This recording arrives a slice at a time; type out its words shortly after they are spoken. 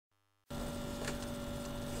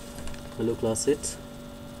Hello classmates.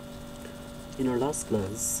 In our last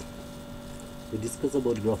class we discussed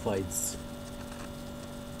about graphites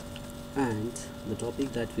and the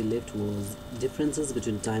topic that we left was differences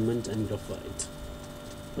between diamond and graphite.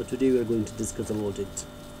 Now today we are going to discuss about it,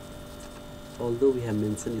 although we have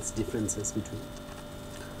mentioned its differences between.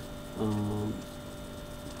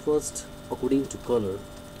 First, according to color,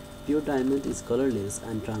 pure diamond is colorless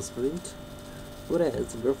and transparent,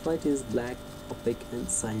 whereas graphite is black, opaque and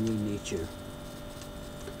shiny in nature.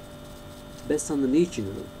 Based on the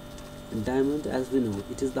nature, diamond, as we know,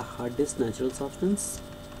 it is the hardest natural substance,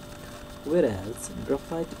 whereas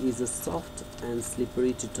graphite is a soft and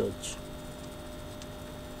slippery to touch.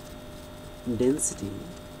 Density,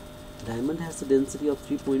 diamond has a density of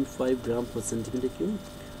 3.5 gram per centimeter cube,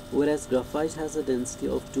 whereas graphite has a density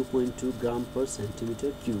of 2.2 gram per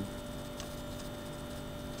centimeter cube.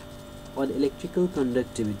 On electrical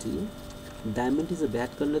conductivity, diamond is a bad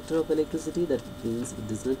conductor of electricity, that means it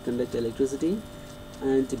does not conduct electricity,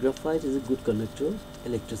 and graphite is a good conductor of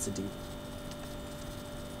electricity.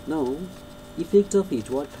 Now, effect of it,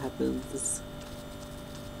 what happens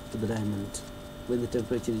to the diamond when the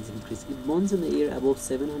temperature is increased? It burns in the air above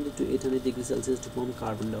 700 to 800 degrees Celsius to form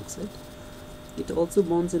carbon dioxide. It also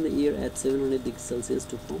burns in the air at 700 degrees Celsius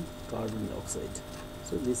to form carbon dioxide.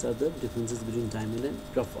 So these are the differences between diamond and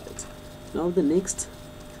graphite. Now the next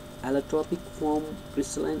allotropic form,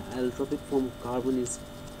 crystalline allotropic form of carbon is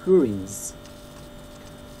fullerenes.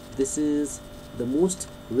 This is the most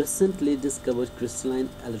recently discovered crystalline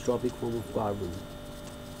allotropic form of carbon.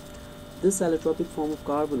 This allotropic form of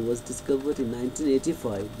carbon was discovered in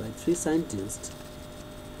 1985 by three scientists,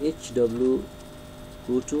 H.W.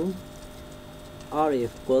 Ruto,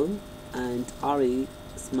 R.F. Pearl and R.A.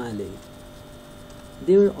 Smiley.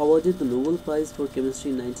 They were awarded the Nobel Prize for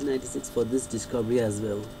Chemistry in 1996 for this discovery as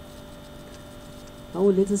well. Now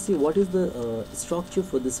let us see what is the structure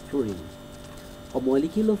for this fullerene. A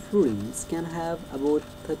molecule of fullerenes can have about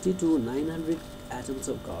 30 to 900 atoms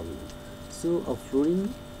of carbon. So a fullerene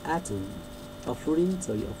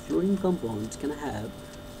compound can have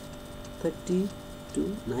 30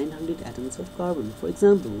 to 900 atoms of carbon. For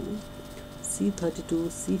example, C32,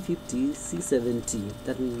 C50, C70,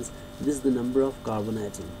 that means this is the number of carbon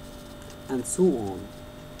atom, and so on.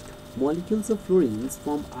 Molecules of fullerenes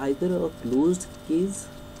form either a closed case,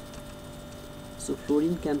 so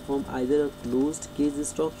fullerene can form either a closed case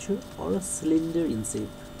structure or a cylinder in shape.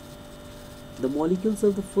 The molecules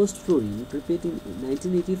of the first fullerene prepared in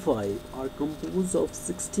 1985 are composed of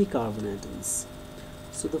 60 carbon atoms.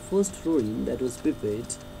 So the first fullerene that was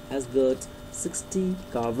prepared has got 60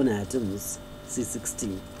 carbon atoms,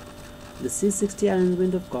 C60. The C60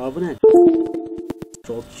 arrangement of carbon atoms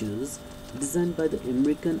structures designed by the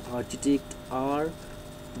American architect R.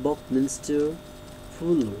 Buckminster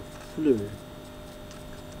Fuller.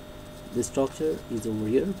 The structure is over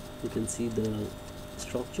here. You can see the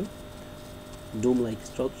structure, dome-like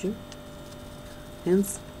structure.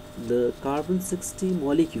 Hence, the carbon 60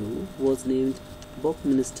 molecule was named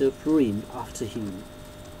Buckminster fullerene after him.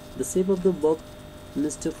 The shape of the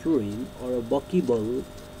Buckminster fullerene, or a buckyball,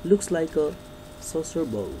 looks like a saucer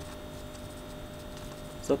ball,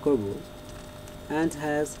 and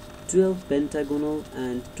has 12 pentagonal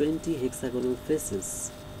and 20 hexagonal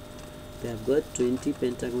faces. They have got 12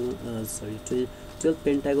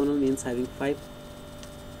 pentagonal means having 5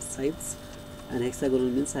 sides, and hexagonal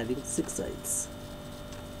means having 6 sides.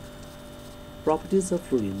 Properties of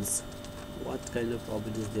fullerenes. What kind of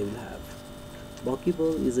properties they will have?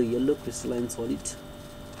 Buckyball is a yellow crystalline solid,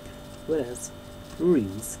 whereas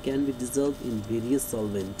fullerenes can be dissolved in various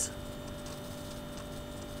solvents.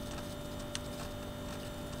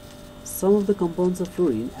 Some of the compounds of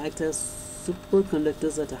fullerene act as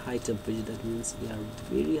superconductors at a high temperature. That means they are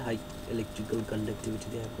very high electrical conductivity.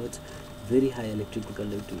 They have got very high electrical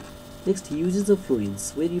conductivity. Next, uses of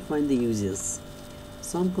fullerenes. Where do you find the uses?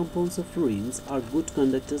 Some compounds of fullerenes are good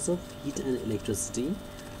conductors of heat and electricity.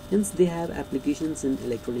 Hence, they have applications in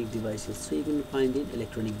electronic devices. So you can find in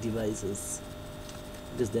electronic devices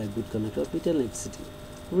because they are good conductor of heat and electricity.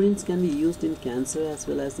 Fullerenes can be used in cancer as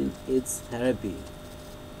well as in AIDS therapy.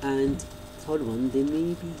 And third one, they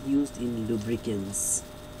may be used in lubricants.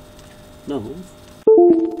 Now,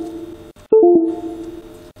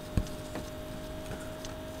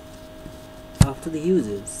 after the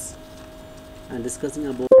uses and discussing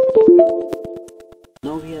about,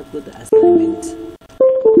 now we have got the assignment.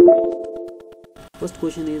 First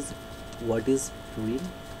question is, what is fullerene?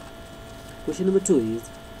 Question number 2 is,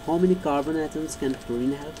 how many carbon atoms can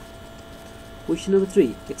fullerene have? Question number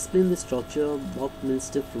 3, explain the structure of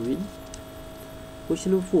Buckminster fullerene.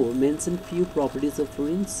 Question number 4, mention few properties of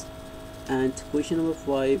fullerenes. And question number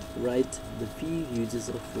 5, write the few uses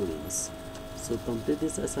of fullerenes. So complete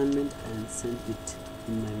this assignment and send it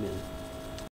in my mail.